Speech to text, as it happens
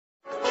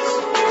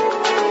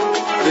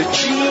the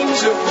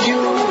genes of you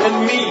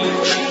and me.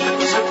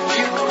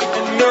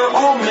 They're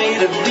all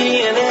made of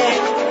DNA.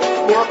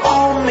 We're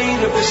all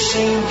made of the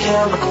same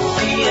chemical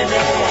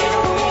DNA.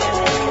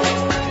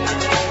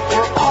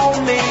 We're all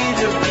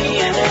made of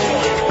DNA.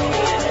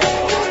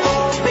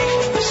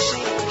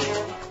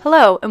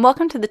 Hello, and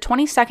welcome to the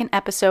 22nd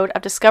episode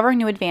of Discovering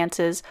New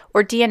Advances,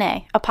 or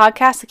DNA, a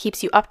podcast that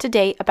keeps you up to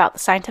date about the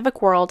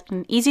scientific world in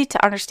an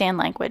easy-to-understand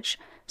language.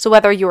 So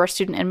whether you're a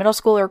student in middle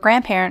school or a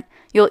grandparent,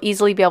 you'll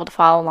easily be able to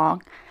follow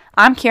along.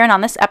 I'm Kieran.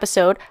 On this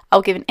episode,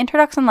 I'll give an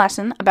introduction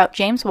lesson about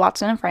James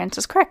Watson and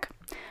Francis Crick.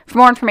 For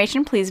more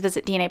information, please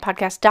visit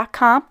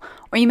dnapodcast.com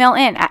or email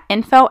in at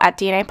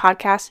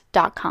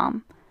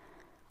info@dnapodcast.com.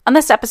 On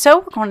this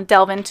episode, we're going to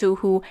delve into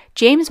who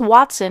James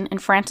Watson and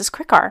Francis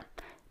Crick are.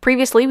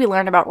 Previously, we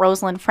learned about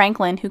Rosalind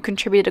Franklin, who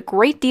contributed a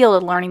great deal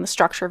to learning the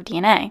structure of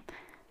DNA.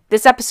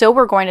 This episode,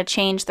 we're going to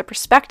change the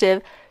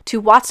perspective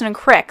to Watson and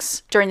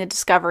Crick's during the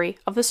discovery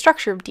of the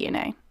structure of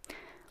DNA.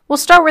 We'll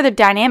start where the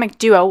dynamic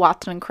duo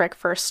Watson and Crick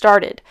first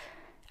started,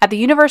 at the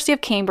University of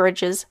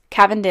Cambridge's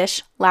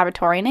Cavendish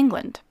Laboratory in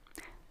England.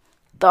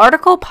 The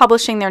article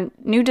publishing their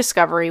new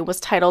discovery was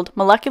titled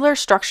Molecular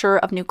Structure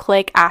of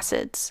Nucleic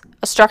Acids,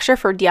 a Structure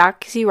for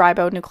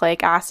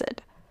Deoxyribonucleic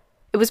Acid.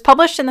 It was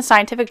published in the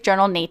scientific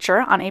journal Nature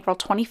on April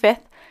 25,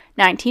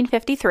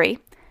 1953.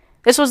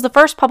 This was the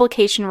first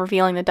publication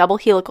revealing the double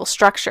helical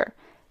structure.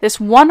 This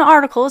one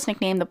article is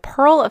nicknamed the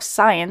Pearl of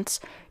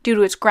Science due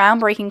to its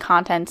groundbreaking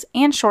contents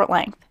and short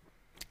length.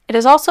 It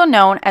is also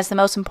known as the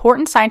most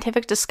important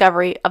scientific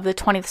discovery of the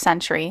 20th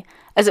century,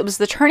 as it was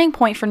the turning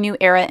point for a new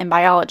era in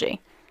biology.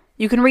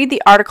 You can read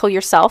the article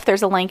yourself.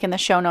 There's a link in the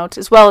show notes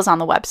as well as on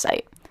the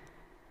website.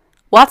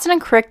 Watson and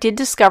Crick did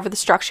discover the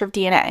structure of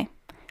DNA,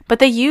 but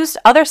they used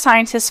other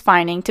scientists'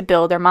 findings to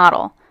build their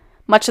model.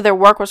 Much of their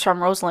work was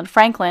from Rosalind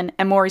Franklin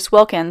and Maurice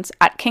Wilkins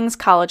at King's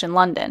College in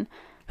London,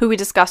 who we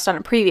discussed on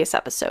a previous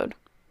episode.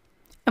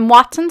 In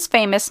Watson's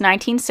famous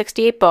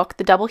 1968 book,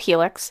 The Double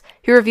Helix,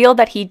 he revealed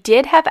that he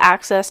did have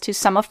access to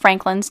some of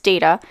Franklin's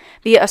data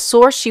via a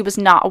source she was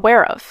not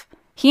aware of.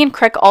 He and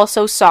Crick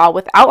also saw,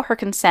 without her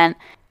consent,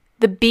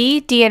 the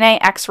B-DNA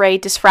X-ray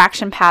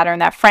diffraction pattern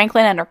that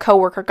Franklin and her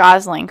co-worker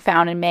Gosling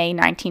found in May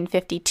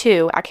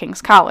 1952 at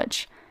King's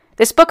College.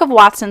 This book of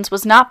Watson's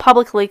was not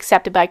publicly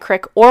accepted by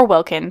Crick or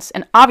Wilkins,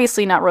 and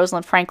obviously not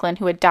Rosalind Franklin,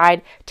 who had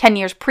died 10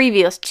 years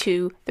previous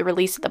to the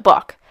release of the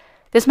book.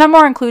 This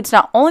memoir includes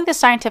not only the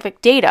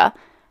scientific data,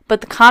 but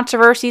the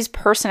controversies,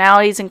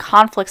 personalities, and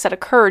conflicts that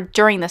occurred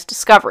during this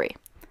discovery.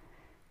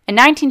 In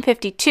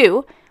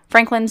 1952,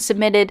 Franklin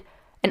submitted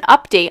an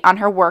update on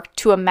her work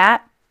to a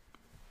Matt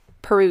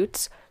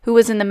Perutz, who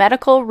was in the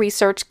Medical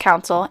Research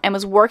Council and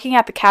was working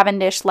at the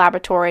Cavendish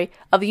Laboratory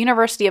of the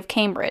University of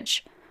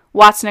Cambridge.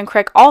 Watson and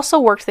Crick also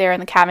worked there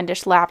in the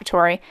Cavendish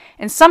Laboratory,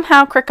 and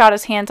somehow Crick got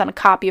his hands on a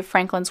copy of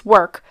Franklin's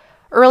work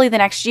early the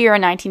next year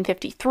in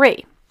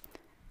 1953.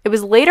 It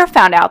was later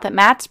found out that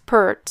Matt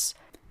Perutz,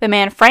 the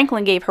man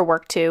Franklin gave her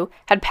work to,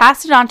 had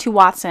passed it on to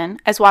Watson,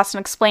 as Watson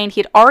explained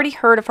he had already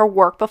heard of her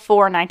work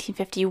before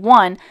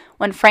 1951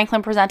 when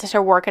Franklin presented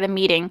her work at a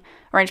meeting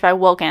arranged by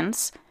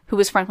Wilkins, who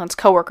was Franklin's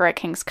co-worker at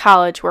King's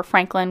College, where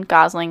Franklin,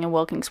 Gosling, and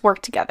Wilkins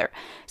worked together.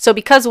 So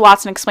because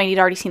Watson explained he'd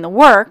already seen the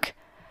work,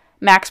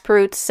 Max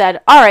Perutz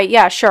said, "All right,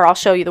 yeah, sure, I'll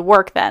show you the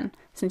work then,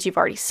 since you've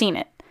already seen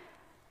it."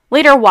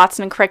 Later,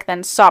 Watson and Crick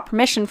then sought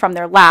permission from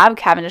their lab,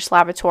 Cavendish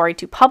Laboratory,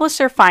 to publish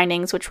their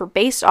findings, which were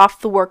based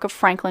off the work of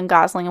Franklin,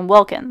 Gosling, and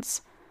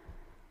Wilkins.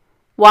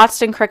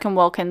 Watson, Crick, and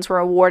Wilkins were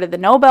awarded the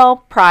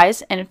Nobel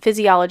Prize in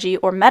Physiology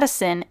or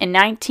Medicine in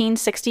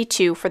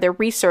 1962 for their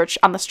research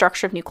on the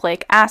structure of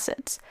nucleic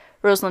acids.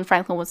 Rosalind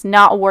Franklin was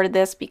not awarded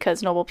this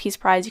because Nobel Peace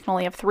Prize, you can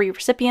only have 3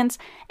 recipients,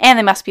 and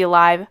they must be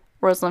alive.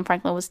 Rosalind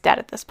Franklin was dead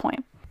at this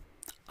point.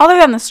 Other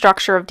than the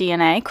structure of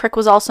DNA, Crick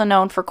was also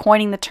known for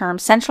coining the term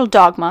central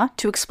dogma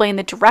to explain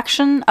the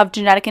direction of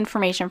genetic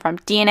information from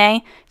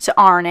DNA to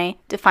RNA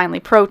to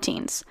finally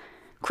proteins.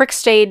 Crick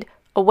stayed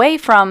away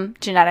from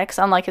genetics,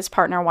 unlike his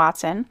partner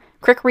Watson.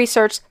 Crick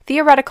researched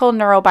theoretical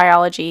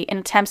neurobiology in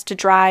attempts to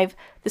drive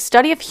the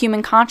study of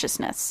human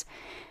consciousness.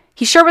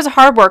 He sure was a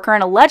hard worker,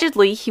 and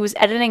allegedly he was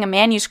editing a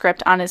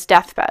manuscript on his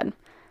deathbed.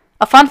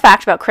 A fun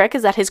fact about Crick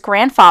is that his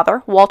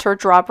grandfather, Walter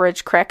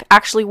Drawbridge Crick,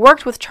 actually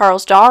worked with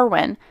Charles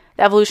Darwin,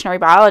 the evolutionary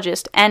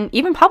biologist, and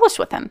even published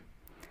with him.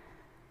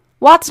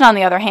 Watson, on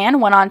the other hand,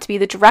 went on to be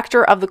the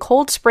director of the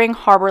Cold Spring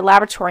Harbor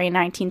Laboratory in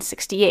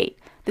 1968,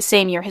 the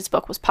same year his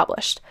book was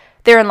published.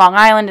 There in Long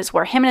Island is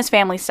where him and his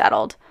family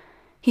settled.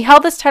 He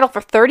held this title for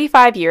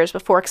 35 years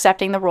before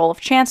accepting the role of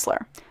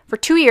chancellor. For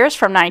 2 years,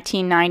 from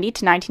 1990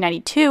 to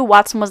 1992,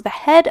 Watson was the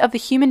head of the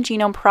Human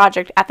Genome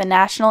Project at the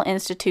National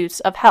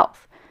Institutes of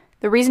Health.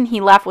 The reason he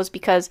left was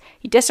because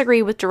he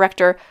disagreed with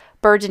director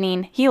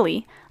Bernardine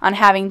Healy on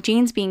having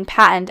genes being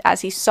patented,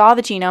 as he saw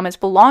the genome as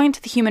belonging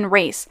to the human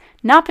race,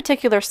 not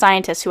particular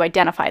scientists who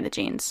identified the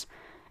genes.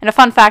 And a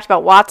fun fact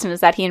about Watson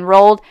is that he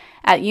enrolled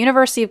at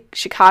University of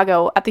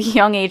Chicago at the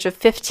young age of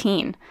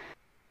 15.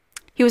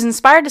 He He was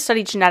inspired to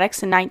study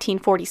genetics in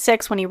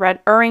 1946 when he read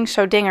Erling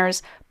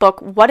Schrödinger's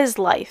book, What is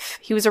Life?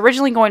 He was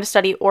originally going to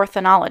study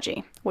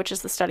ornithology, which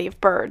is the study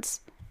of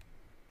birds.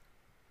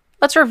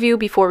 Let's review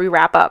before we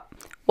wrap up.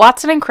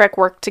 Watson and Crick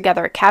worked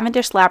together at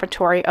Cavendish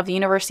Laboratory of the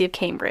University of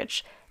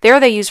Cambridge.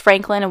 There they used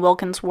Franklin and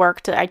Wilkins'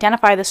 work to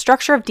identify the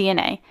structure of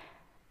DNA.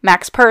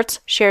 Max Pertz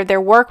shared their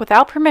work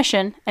without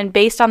permission, and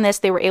based on this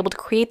they were able to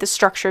create the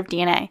structure of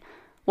DNA.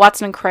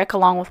 Watson and Crick,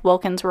 along with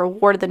Wilkins, were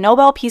awarded the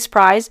Nobel Peace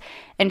Prize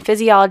in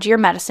Physiology or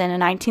Medicine in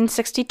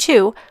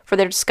 1962 for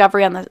their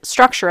discovery on the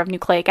structure of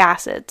nucleic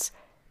acids.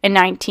 In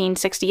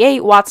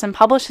 1968, Watson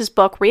published his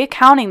book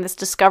recounting this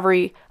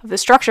discovery of the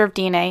structure of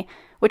DNA,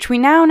 which we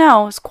now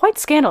know is quite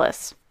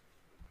scandalous.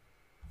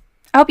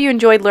 I hope you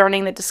enjoyed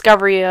learning the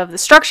discovery of the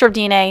structure of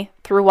DNA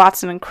through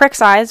Watson and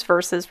Crick's eyes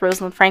versus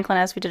Rosalind Franklin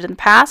as we did in the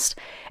past.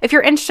 If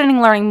you're interested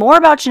in learning more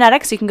about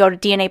genetics, you can go to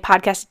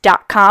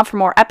dnapodcast.com for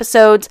more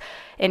episodes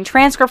in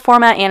transcript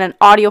format and in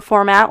audio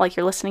format like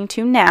you're listening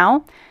to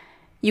now.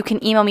 You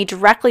can email me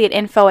directly at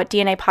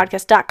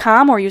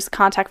info@dnapodcast.com or use the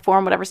contact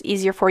form, whatever's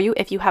easier for you.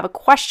 If you have a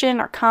question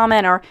or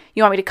comment or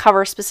you want me to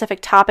cover a specific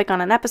topic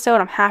on an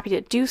episode, I'm happy to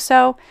do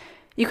so.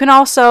 You can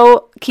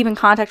also keep in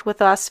contact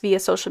with us via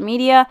social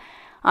media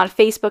on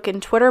Facebook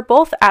and Twitter,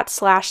 both at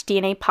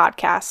 /DNA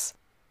Podcasts.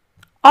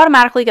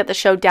 Automatically get the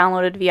show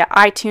downloaded via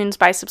iTunes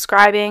by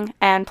subscribing,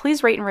 and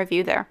please rate and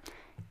review there.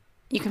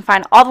 You can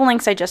find all the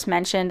links I just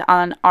mentioned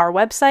on our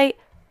website,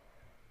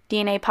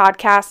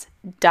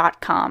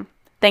 dnapodcast.com.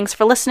 Thanks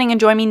for listening,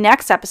 and join me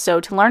next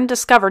episode to learn and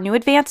discover new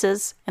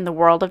advances in the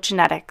world of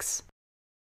genetics.